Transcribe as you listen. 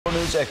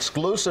News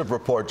exclusive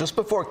report. Just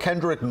before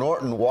Kendrick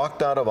Norton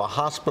walked out of a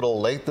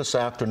hospital late this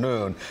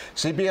afternoon,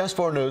 CBS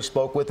 4 News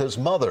spoke with his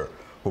mother,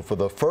 who for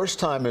the first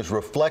time is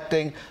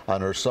reflecting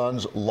on her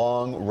son's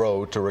long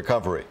road to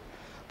recovery.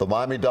 The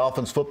Miami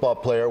Dolphins football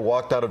player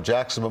walked out of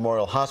Jackson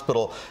Memorial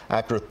Hospital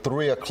after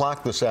 3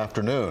 o'clock this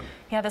afternoon.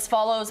 Yeah, this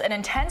follows an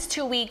intense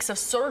 2 weeks of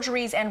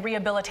surgeries and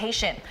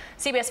rehabilitation.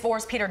 CBS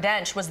 4's Peter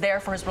Dench was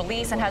there for his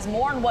release and has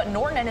more on what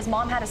Norton and his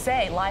mom had to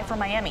say. Live from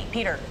Miami,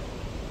 Peter.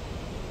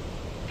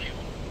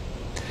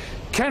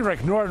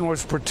 Kendrick Norton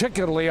was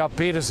particularly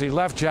upbeat as he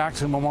left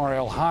Jackson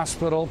Memorial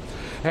Hospital.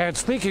 And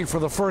speaking for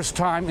the first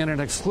time in an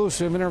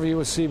exclusive interview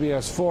with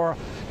CBS 4,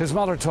 his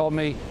mother told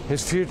me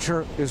his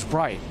future is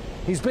bright.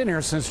 He's been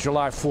here since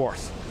July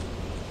 4th.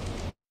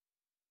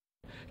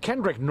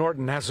 Kendrick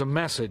Norton has a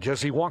message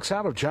as he walks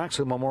out of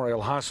Jackson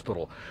Memorial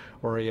Hospital,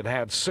 where he had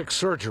had 6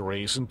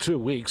 surgeries in 2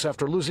 weeks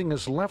after losing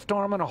his left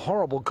arm in a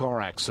horrible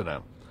car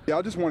accident. Yeah,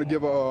 I just want to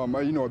give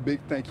a big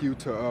thank you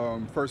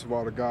to first of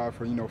all to God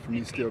for for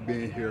me still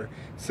being here.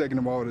 Second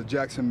of all, the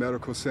Jackson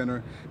Medical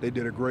Center. They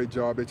did a great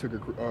job. They took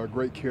a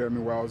great care of me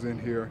while I was in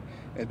here.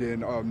 And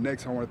then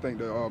next, I want to thank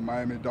the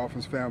Miami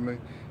Dolphins family.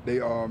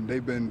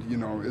 They've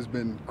been it's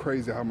been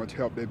crazy how much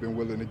help they've been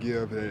willing to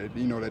give. That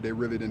they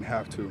really didn't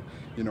have to.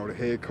 The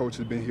head coach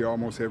has been here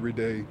almost every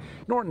day.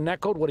 Norton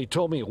echoed what he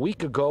told me a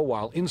week ago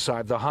while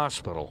inside the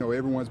hospital.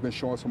 Everyone's been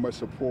showing so much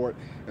support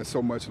and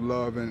so much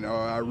love, and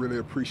I really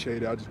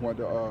appreciate it. I just want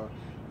to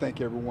thank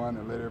everyone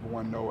and let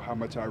everyone know how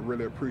much I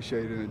really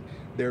appreciate it. And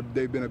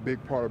they've been a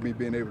big part of me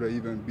being able to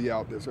even be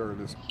out this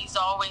early. He's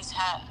always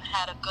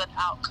had a good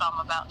outcome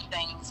about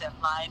things in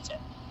life,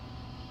 and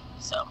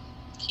so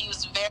he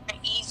was a very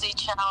easy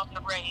child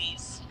to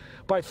raise.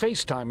 By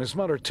FaceTime, his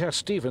mother, Tess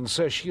Stevens,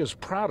 says she is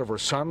proud of her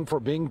son for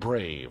being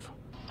brave.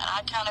 And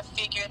I kind of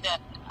figured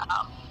that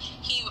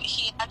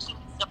he actually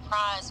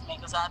surprised me,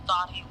 because I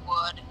thought he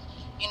would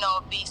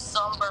be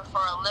somber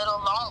for a little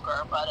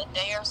longer, but a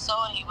day or so,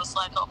 and he was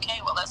like, okay,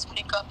 well, let's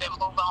pick up and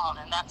move on.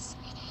 And that's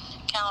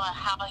kind of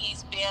how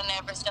he's been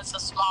ever since a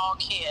small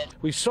kid.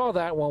 We saw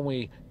that when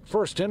we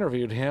first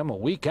interviewed him a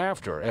week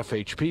after,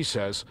 FHP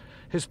says,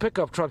 his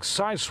pickup truck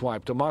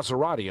sideswiped a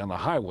Maserati on the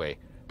highway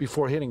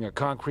before hitting a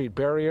concrete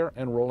barrier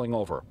and rolling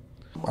over.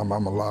 I'm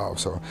alive,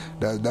 so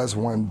that's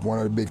one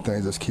of the big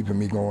things that's keeping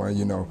me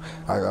going.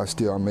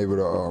 I'm able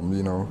to,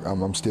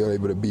 I'm still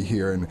able to be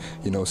here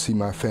and see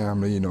my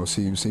family,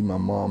 see my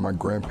mom, my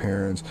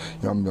grandparents.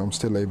 I'm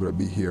still able to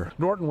be here.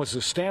 Norton was a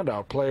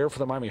standout player for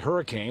the Miami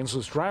Hurricanes,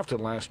 was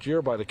drafted last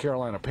year by the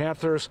Carolina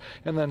Panthers,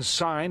 and then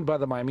signed by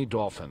the Miami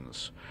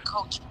Dolphins.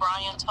 Coach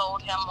Brian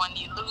told him, when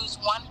you lose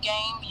one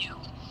game, you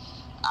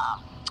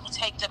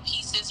take the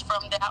pieces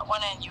from that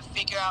one, and you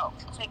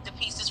take the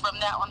pieces from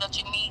that one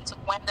that you need to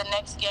win the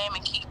next game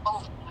and keep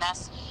moving. And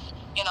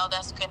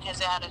that's been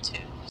his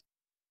attitude.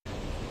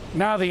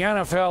 Now the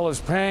NFL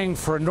is paying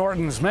for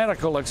Norton's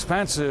medical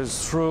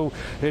expenses through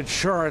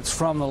insurance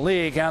from the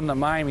league and the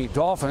Miami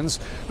Dolphins.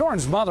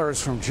 Norton's mother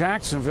is from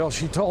Jacksonville.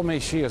 She told me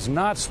she has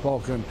not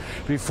spoken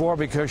before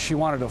because she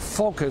wanted to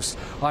focus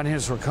on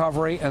his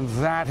recovery, and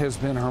that has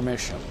been her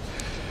mission.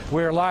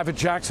 We're live at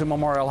Jackson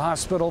Memorial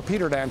Hospital.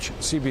 Peter Dench,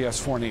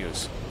 CBS 4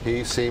 News.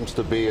 He seems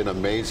to be in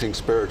amazing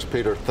spirits.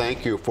 Peter,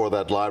 thank you for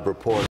that live report.